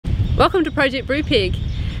Welcome to Project Brupeg,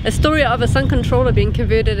 a story of a sunken trawler being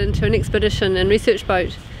converted into an expedition and research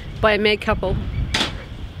boat by a mad couple.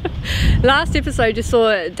 Last episode you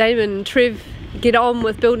saw Damon and Trev get on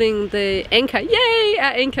with building the anchor. Yay,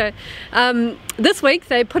 our anchor. This week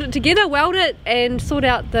they put it together, weld it and sort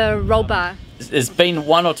out the roll bar. There's been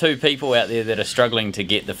one or two people out there that are struggling to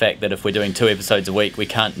get the fact that if we're doing 2 episodes a week we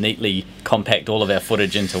can't neatly compact all of our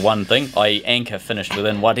footage into one thing, i.e. anchor finished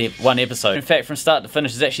within one episode. In fact, from start to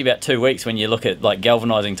finish is actually about 2 weeks when you look at like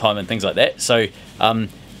galvanizing time and things like that. So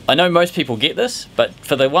I know most people get this, but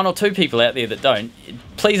for the 1 or 2 people out there that don't,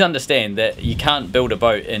 please understand that you can't build a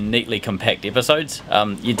boat in neatly compact episodes.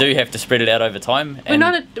 You do have to spread it out over time. We're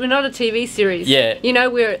not a TV series. Yeah. You know,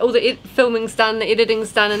 where all the filming's done, the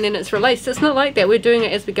editing's done, and then it's released. It's not like that. We're doing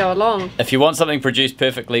it as we go along. If you want something produced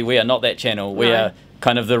perfectly, we are not that channel. We are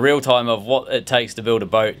kind of the real time of what it takes to build a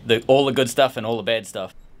boat, all the good stuff and all the bad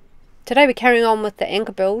stuff. Today we're carrying on with the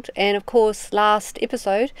anchor build, and of course last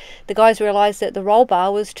episode the guys realised that the roll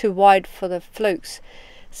bar was too wide for the flukes,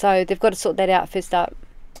 so they've got to sort that out first up.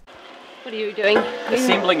 What are you doing?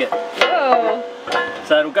 Assembling it. Oh.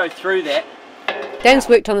 So it'll go through that. Dan's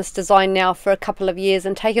worked on this design now for a couple of years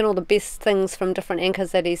and taken all the best things from different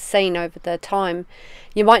anchors that he's seen over the time.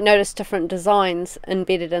 You might notice different designs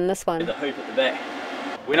embedded in this one. The hoop at the back.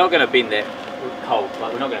 We're not going to bend that cold,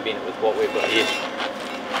 like we're not going to bend it with what we've got here.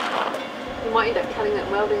 You might end up cutting it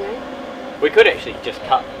and welding, eh? We could actually just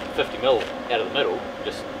cut 50mm out of the middle,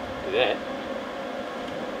 just do that.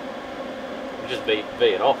 Just V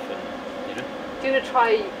it off, and you know. Do you want to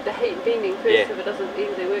try the heat bending first? If it doesn't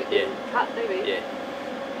easily work, then cut maybe? Yeah.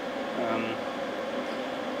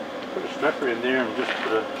 Put a strapper in there and just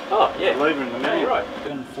put a lever in the middle. Yeah, you're right.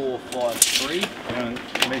 4, 5, 3. And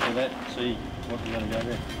measure that, see what we're going to go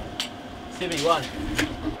there. 71.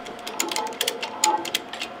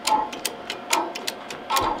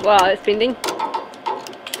 Wow, it's bending.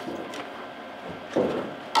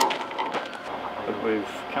 But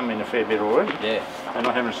we've come in a fair bit already. Yeah. And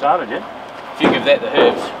I haven't started yet. If you give that the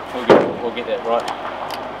herbs, we'll get that right.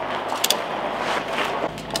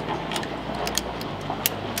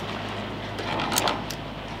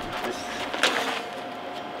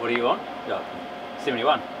 What do you want? No.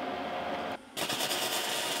 71.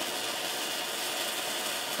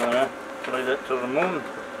 Leave that till the morning.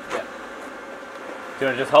 Do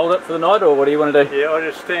you want to just hold it for the night, or what do you want to do? Yeah,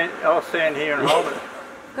 I'll stand here and hold it.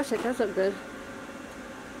 Gosh, it does look good.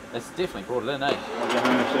 It's definitely brought it in, eh? I'll go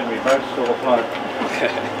home and see we both sort of float.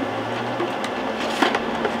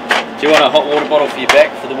 Do you want a hot water bottle for your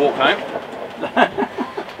back for the walk home?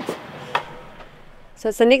 So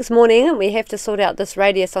it's the next morning and we have to sort out this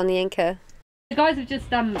radius on the anchor. The guys have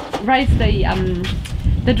just raised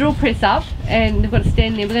the drill press up, and they've got to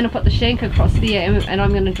stand there. We're going to put the shank across there, and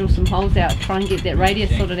I'm going to drill some holes out, try and get that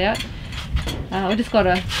radius sorted out. We just got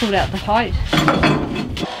to sort out the height.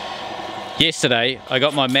 Yesterday I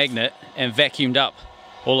got my magnet and vacuumed up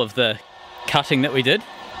all of the cutting that we did.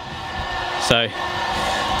 So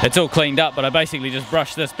it's all cleaned up, but I basically just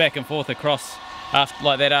brushed this back and forth across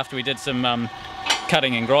like that after we did some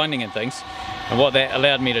cutting and grinding and things. And what that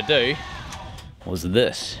allowed me to do was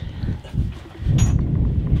this.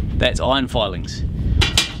 That's iron filings.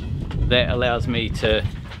 That allows me to,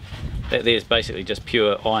 there's basically just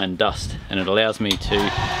pure iron dust, and it allows me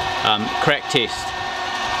to crack test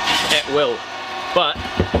at will. But,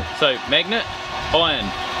 so magnet, iron,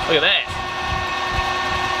 look at that.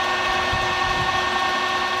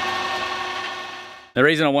 The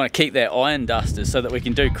reason I want to keep that iron dust is so that we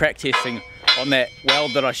can do crack testing on that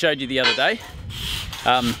weld that I showed you the other day.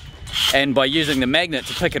 And by using the magnet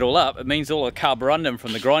to pick it all up, it means all the carborundum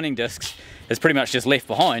from the grinding discs is pretty much just left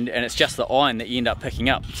behind, and it's just the iron that you end up picking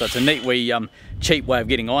up. So it's a neat wee cheap way of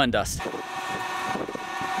getting iron dust.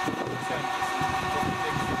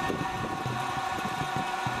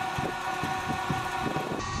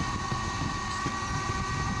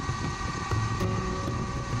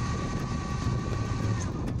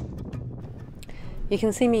 You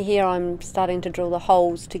can see me here, I'm starting to drill the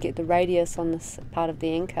holes to get the radius on this part of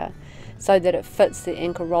the anchor so that it fits the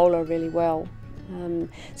anchor roller really well.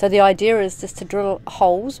 So the idea is just to drill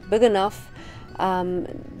holes big enough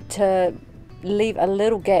to leave a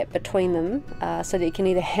little gap between them so that you can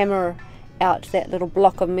either hammer out that little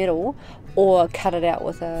block of metal or cut it out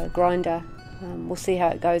with a grinder. We'll see how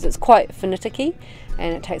it goes. It's quite finicky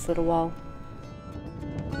and it takes a little while.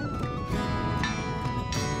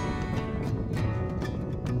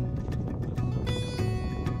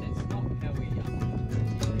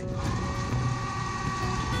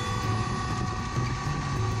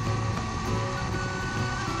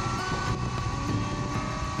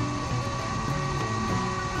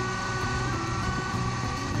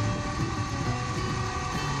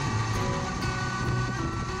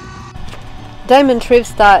 Dame and Trev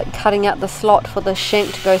start cutting out the slot for the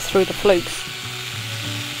shank to go through the flukes.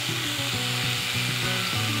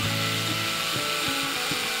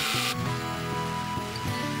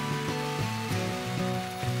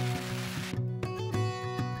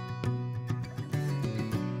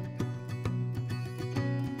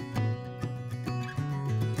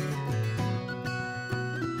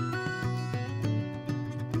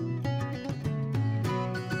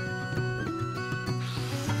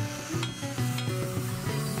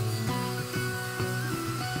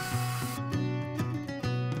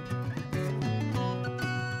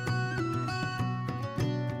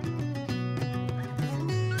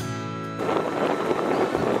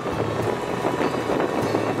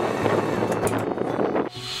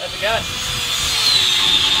 Go.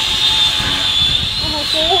 Oh my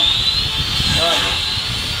God. Right.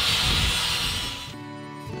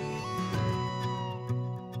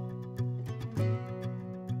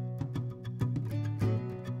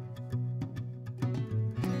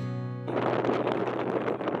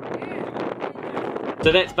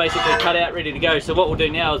 So that's basically cut out, ready to go. So what we'll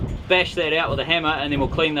do now is bash that out with a hammer, and then we'll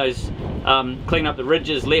clean those, clean up the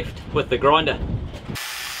ridges left with the grinder.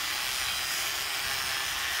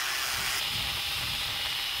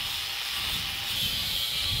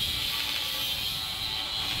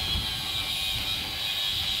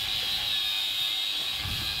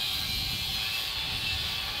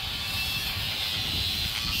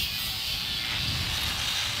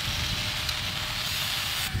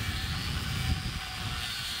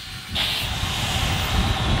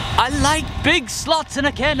 I like big slots and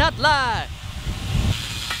I cannot lie.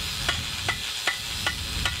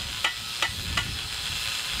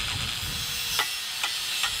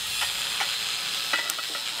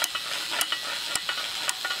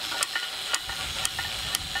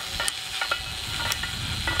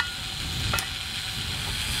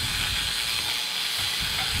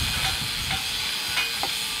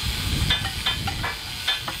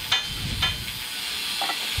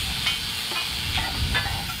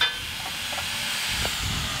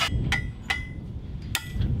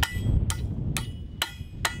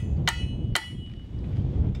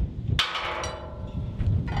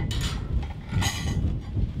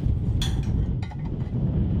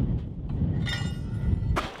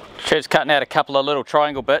 Trev's cutting out a couple of little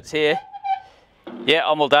triangle bits here. Yeah,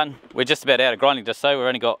 I'm all done. We're just about out of grinding just so. We've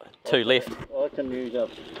only got 2 left. I can use up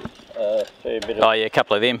a fair bit of... Oh yeah, a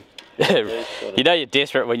couple of them. You know you're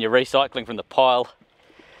desperate when you're recycling from the pile.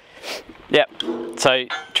 Yep, so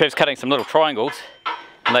Trev's cutting some little triangles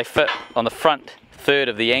and they fit on the front third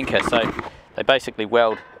of the anchor, so they basically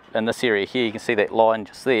weld in this area here. You can see that line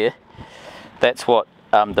just there. That's what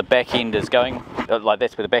the back end is going, like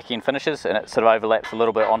that's where the back end finishes, and it sort of overlaps a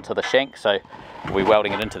little bit onto the shank, so we'll be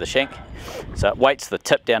welding it into the shank. So it weights the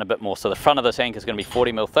tip down a bit more, so the front of this anchor is going to be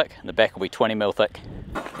 40mm thick and the back will be 20mm thick.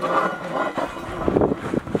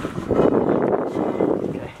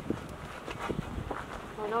 Okay.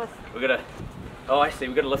 Oh, nice. We're gonna, oh I see,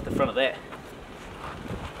 we've got to lift the front of that.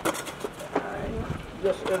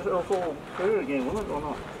 It'll fall through again, will it, or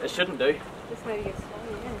not? It shouldn't do. Just maybe get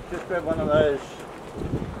slowly, yeah. Just grab one of those.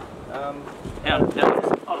 Hang on, I'll just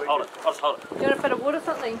hold it. I'll just hold it. Do you want a bit of wood or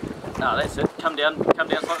something? No, that's it. Come down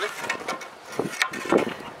slightly.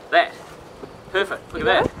 That. Perfect. Look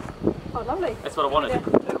at that. Oh, lovely. That's what I wanted. Yeah.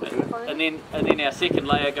 And then our second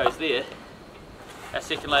layer goes there. Our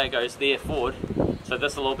second layer goes there forward. So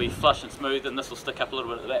this will all be flush and smooth, and this will stick up a little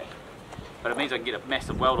bit at the back. But it means I can get a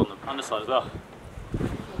massive weld on the underside as well.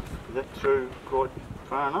 Is that through quite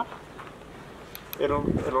far enough?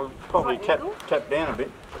 It'll probably tap down a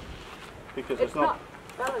bit because it's not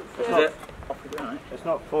balanced. It's Yeah. not, Is it? Off the ground, eh? it's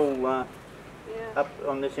not full Yeah. up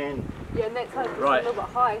on this end. Yeah, and that's how it's Right. a little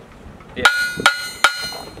bit high. Yeah.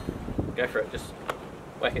 Go for it. Just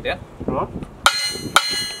whack it down. Right.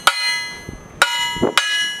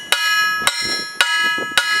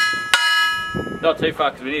 Not too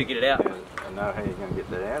far because we need to get it out. I know how you're going to get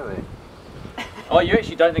that out of there. Oh, you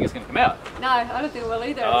actually don't think it's going to come out? No, I don't think it will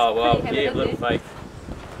either. Oh, It's well, pretty heavy, yeah, little isn't it? faith.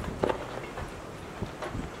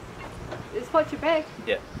 Just watch your back.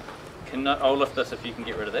 Yeah. I'll lift this if you can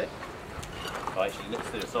get rid of that. Oh, actually,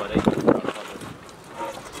 let's do the side each.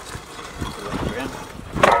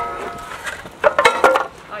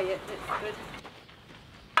 Oh yeah, that's good.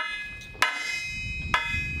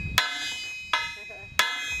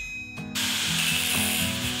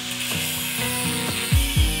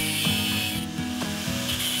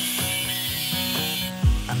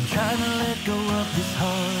 I'm trying to let go of this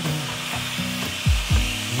heartache.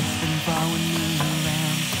 It's been following me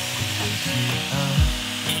around. It shoots me up,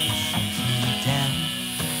 it shoots me down.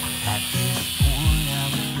 At this point I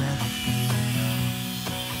would rather be alone.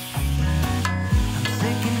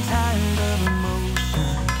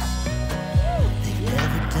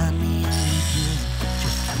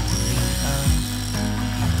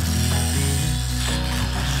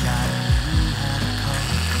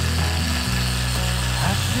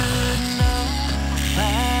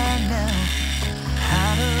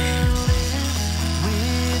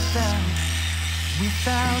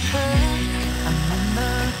 Without her, I'm in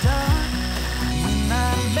the dark. When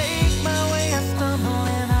I make my way, I stumble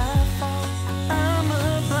and I fall. I'm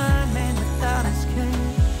a blind man without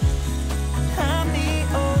escape. I'm the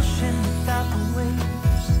ocean without the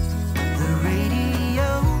waves. The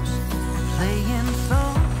radio's playing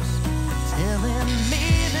songs, telling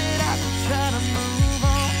me that I should try to move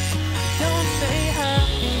on. Don't say how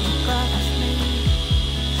you promise me.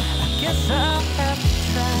 I guess I'll have to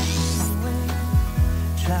try anyway.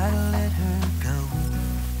 Try to let her go.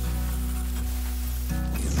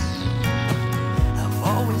 I've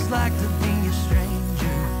always liked to be a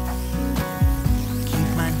stranger. Keep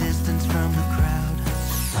my distance from the crowd.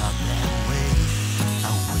 Not that way. I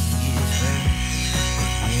wouldn't get hurt.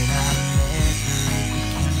 But when I met her, it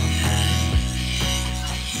became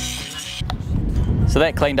a So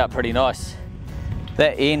that cleaned up pretty nice.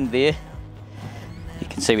 That end there, you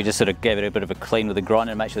can see we just sort of gave it a bit of a clean with the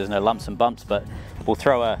grinder and make sure there's no lumps and bumps, but we'll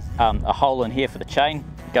throw a hole in here for the chain,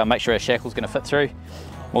 go and make sure our shackle's going to fit through.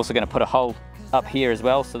 I'm also going to put a hole up here as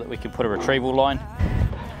well so that we can put a retrieval line.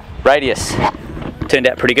 Radius, turned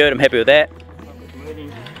out pretty good, I'm happy with that.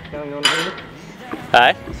 Meeting going on here.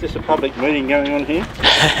 Hey? Is this a public meeting going on here?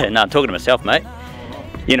 No, I'm talking to myself, mate.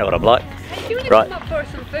 You know what I'm like. Hey, do you want to Right. come up for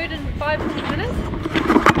some food in 5 minutes?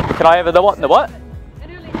 Can I have the what and the what? An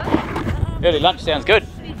early lunch? Early lunch sounds good.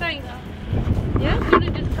 What do you think? Yeah? Do you want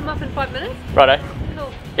to just come up in 5 minutes? Righto.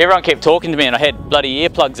 Cool. Everyone kept talking to me and I had bloody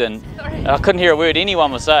earplugs in. Sorry. I couldn't hear a word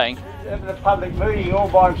anyone was saying. He's having a public meeting all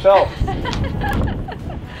by himself.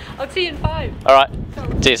 I'll see you in 5. Alright,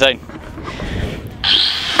 see you soon.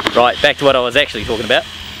 Right, back to what I was actually talking about.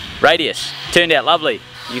 Radius, turned out lovely.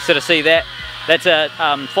 You sort of see that. That's a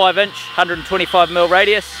 5-inch, 125mm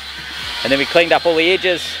radius. And then we cleaned up all the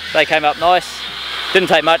edges. They came up nice. Didn't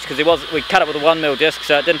take much because we cut it with a 1mm disc,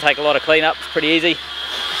 so it didn't take a lot of clean up. It's pretty easy.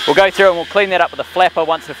 We'll go through and we'll clean that up with a flapper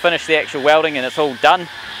once we finish the actual welding and it's all done.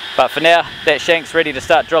 But for now, that shank's ready to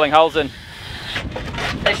start drilling holes in.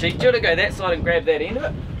 Actually, do you want to go that side and grab that end of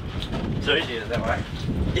it? It's easier that way.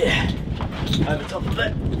 Yeah, over top of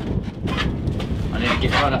it. I need to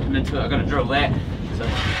get right up and into it. I've got to drill that. So.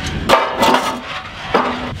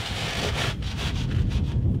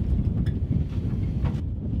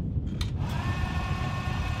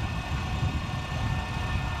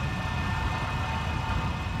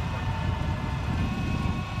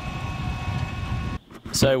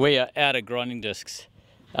 So we are out of grinding discs.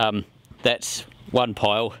 That's one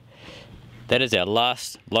pile. That is our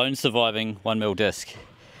last lone surviving 1mm disc,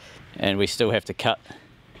 and we still have to cut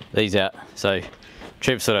these out. So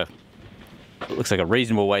Trev sort of looks like a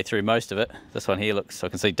reasonable way through most of it. This one here looks, I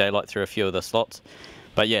can see daylight through a few of the slots,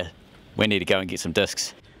 but yeah, we need to go and get some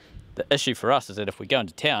discs. The issue for us is that if we go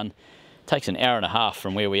into town, it takes an hour and a half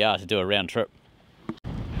from where we are to do a round trip.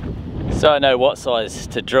 So I know what size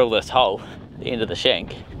to drill this hole, the end of the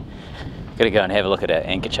shank. Got to go and have a look at our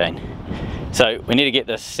anchor chain. So we need to get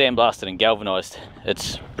this sandblasted and galvanised.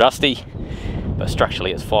 It's rusty, but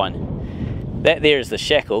structurally it's fine. That there is the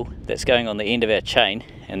shackle that's going on the end of our chain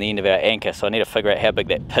and the end of our anchor, so I need to figure out how big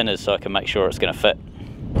that pin is so I can make sure it's going to fit.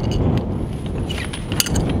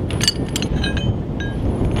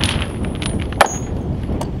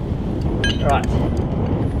 Right,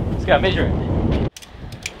 let's go measure it.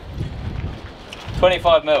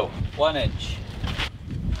 25mm, 1 inch.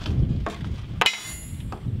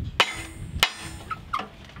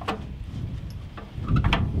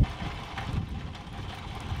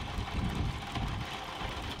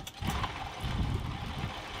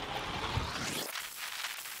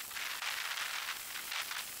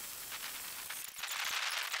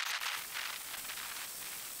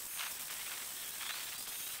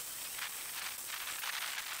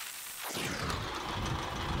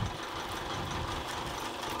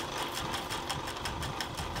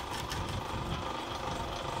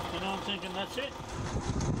 Thinking that's it.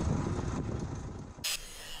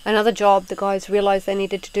 Another job the guys realised they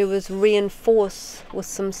needed to do was reinforce with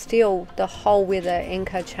some steel the hole where the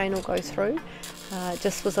anchor chain will go through.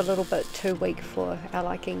 Just was a little bit too weak for our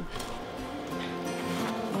liking.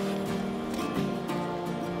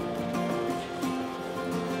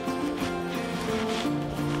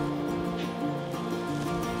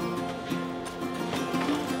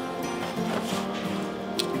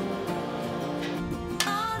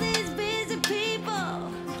 all these busy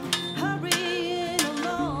people hurrying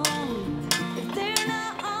along. If they're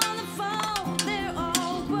not on the phone, they're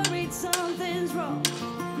all worried something's wrong.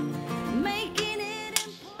 Making it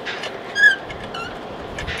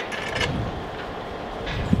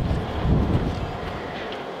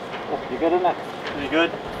You good in that? You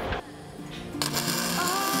good?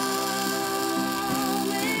 all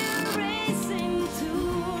we're racing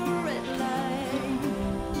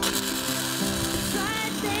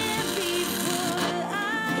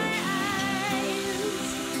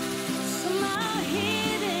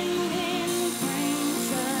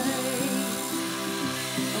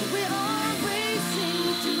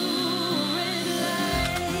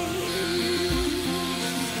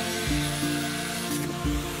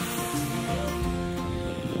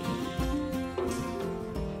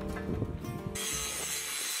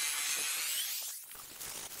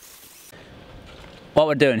what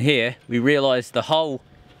we're doing here, we realised the hole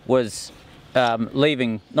was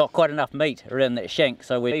leaving not quite enough meat around that shank,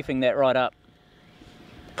 so we're beefing that right up.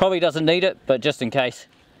 Probably doesn't need it, but just in case.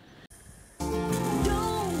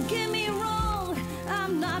 Don't get me wrong,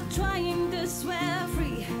 I'm not trying to swear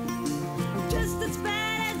free. I'm just as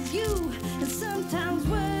bad as you, and sometimes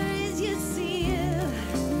words you see.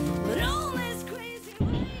 But all this crazy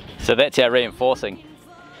way. So that's our reinforcing.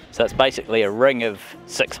 So it's basically a ring of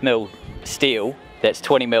 6mm steel that's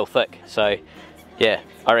 20mm thick. So yeah,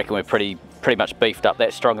 I reckon we're pretty much beefed up.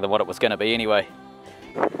 That's stronger than what it was going to be anyway.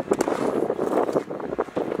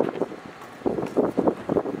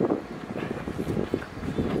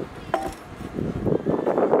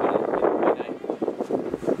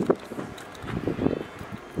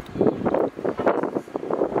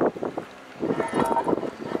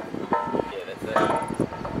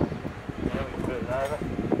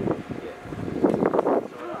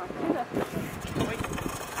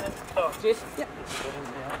 Jess? Yep.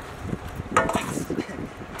 Thanks.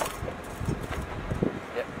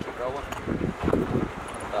 Yep, keep rolling.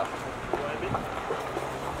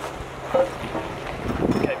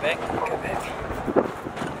 Go back, go back.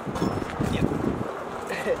 Yep.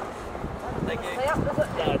 Thank you. Stay up, does it?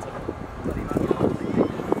 No, it's okay.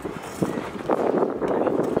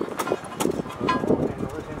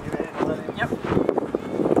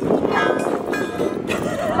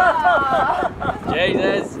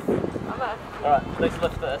 Jesus! Alright, let's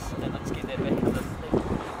lift this and let's get that back into this thing.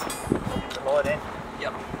 Get the light in.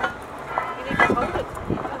 Yep. You need to hold it.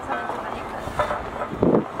 You want something to connect it.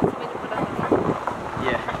 Something to put underneath.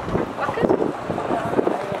 Yeah. Bucket?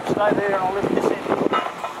 Stay there and I'll lift this in.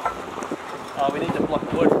 Oh, we need the block of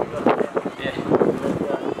wood. Yeah.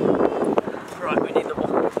 Right, we need the block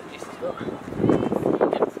of wood for this as well.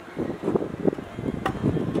 Yep.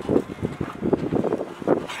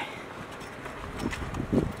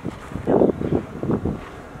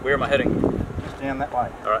 Where am I heading? Just down that way.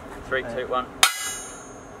 Alright, 3, 2, 1.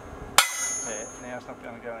 Yeah, now it's not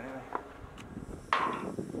going to go anywhere.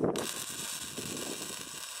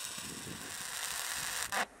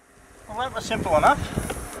 Well, that was simple enough.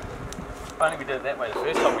 If only we did it that way the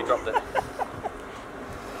first time we dropped it.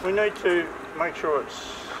 We need to make sure it's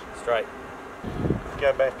Straight.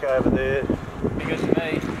 go back over there. Be good to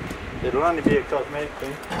me. It'll only be a cosmetic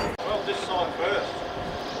thing. Well, this side first.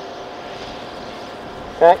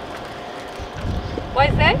 Okay. Why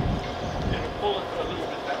is that? It'll pull it a little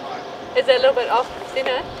bit that way. Is it a little bit off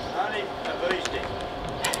centre? Only a V stick.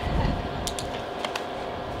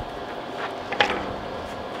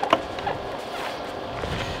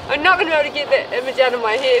 I'm not going to be able to get that image out of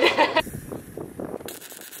my head.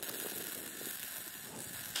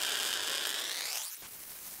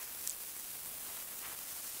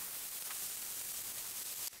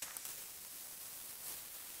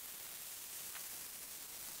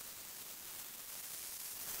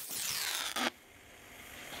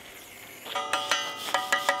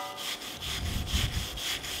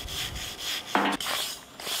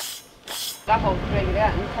 I'll drag it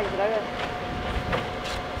out and take it over.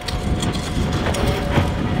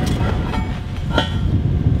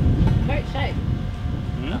 Great shape.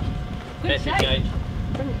 Good That's shape. your gauge.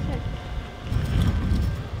 Brilliant shape.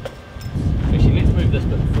 Actually, let's move this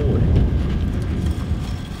bit forward.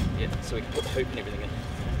 Yeah, so we can put the hoop and everything in.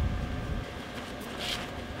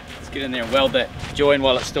 Let's get in there and weld that join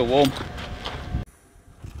while it's still warm.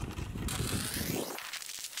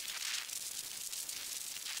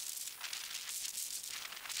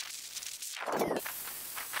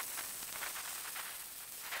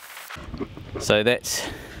 So that's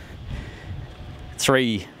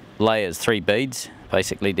 3 layers, 3 beads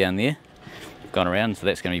basically down there, gone around, so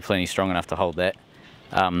that's going to be plenty strong enough to hold that.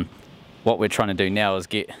 What we're trying to do now is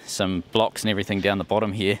get some blocks and everything down the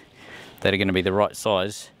bottom here that are going to be the right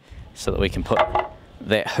size so that we can put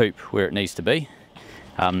that hoop where it needs to be.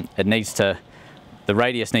 The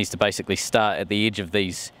radius needs to basically start at the edge of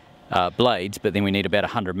these blades, but then we need about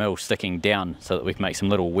 100mm sticking down so that we can make some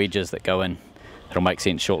little wedges that go in. It'll make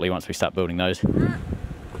sense shortly once we start building those.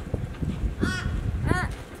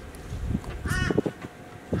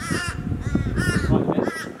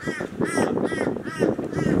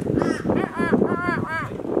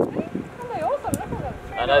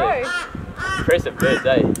 I know, they're impressive birds,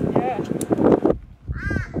 eh? Yeah.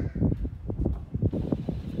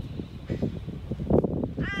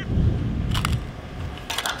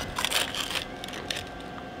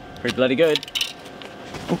 Pretty bloody good.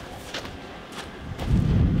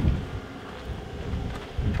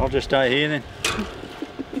 I'll just stay here then.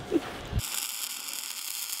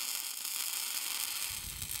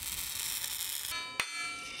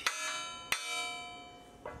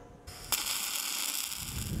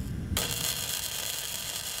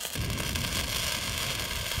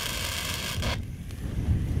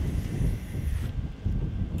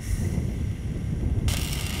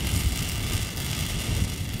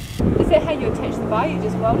 that how you attach the bar? You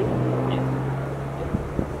just weld it? Yeah.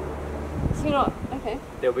 So you're not, okay.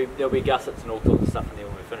 There'll be gussets and all sorts of stuff in there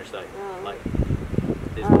when we finish though. Oh. Like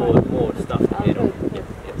there's more stuff to add on. Good.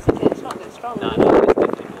 Yep. So it's not that strong. No, it's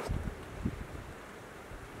definitely not.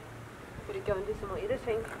 Better go and do some more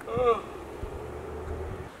editing.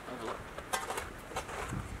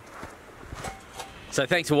 So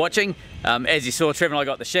thanks for watching. As you saw, Trevor and I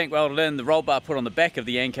got the shank welded in, the roll bar put on the back of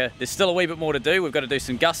the anchor. There's still a wee bit more to do. We've got to do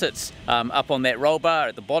some gussets up on that roll bar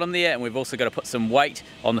at the bottom there, and we've also got to put some weight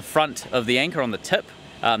on the front of the anchor on the tip.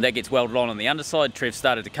 That gets welded on the underside. Trev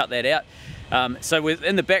started to cut that out. So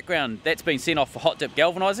in the background, that's been sent off for hot dip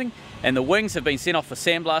galvanizing, and the wings have been sent off for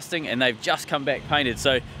sandblasting, and they've just come back painted.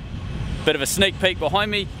 So bit of a sneak peek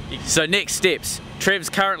behind me. So next steps, Trev's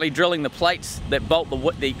currently drilling the plates that bolt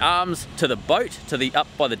the arms to the boat, up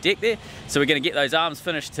by the deck there. So we're going to get those arms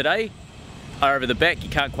finished today. Over the back, you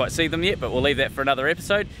can't quite see them yet, but we'll leave that for another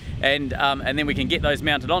episode. And then we can get those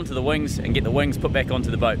mounted onto the wings and get the wings put back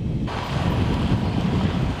onto the boat.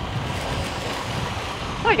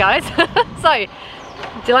 Hi guys. So,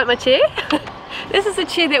 do you like my chair? This is a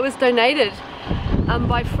chair that was donated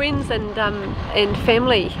by friends and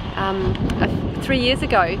family 3 years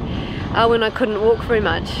ago when I couldn't walk very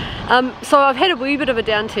much. So I've had a wee bit of a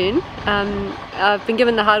downturn. I've been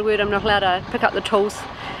given the hard word, I'm not allowed to pick up the tools.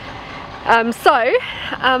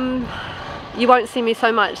 You won't see me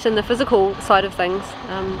so much in the physical side of things,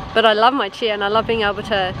 but I love my chair and I love being able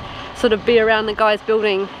to sort of be around the guys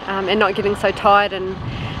building and not getting so tired and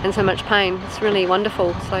so much pain. It's really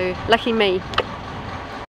wonderful, so lucky me.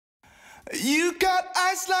 You got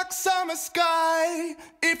eyes like summer sky.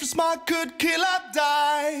 If you're smart, could kill or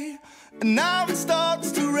die. And now it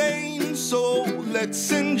starts to rain, so let's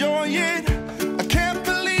enjoy it.